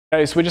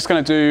Okay, so we're just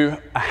going to do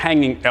a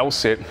hanging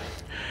L-sit.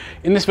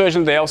 In this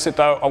version of the L-sit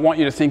though, I want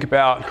you to think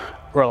about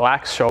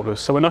relaxed shoulders.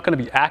 So we're not going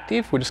to be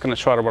active, we're just going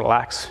to try to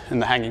relax in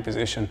the hanging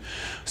position.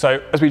 So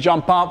as we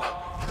jump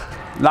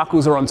up,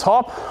 knuckles are on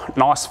top,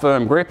 nice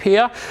firm grip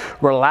here.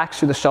 Relax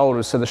through the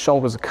shoulders so the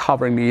shoulders are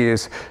covering the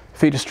ears.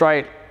 Feet are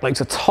straight,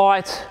 legs are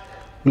tight,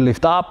 we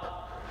lift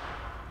up.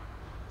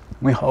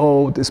 We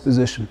hold this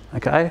position,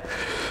 okay?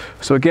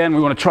 So again,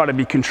 we want to try to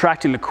be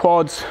contracting the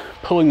quads,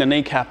 pulling the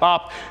kneecap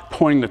up,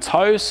 pointing the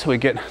toes so we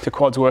get the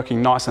quads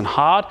working nice and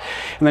hard,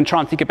 and then try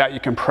and think about your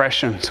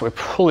compression. So we're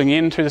pulling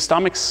in through the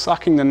stomach,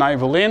 sucking the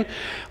navel in,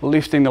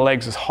 lifting the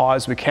legs as high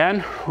as we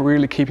can,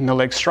 really keeping the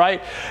legs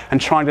straight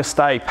and trying to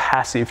stay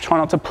passive. Try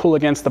not to pull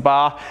against the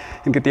bar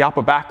and get the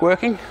upper back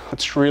working.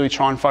 Let's really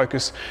try and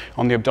focus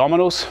on the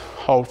abdominals,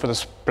 hold for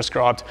the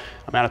prescribed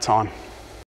amount of time.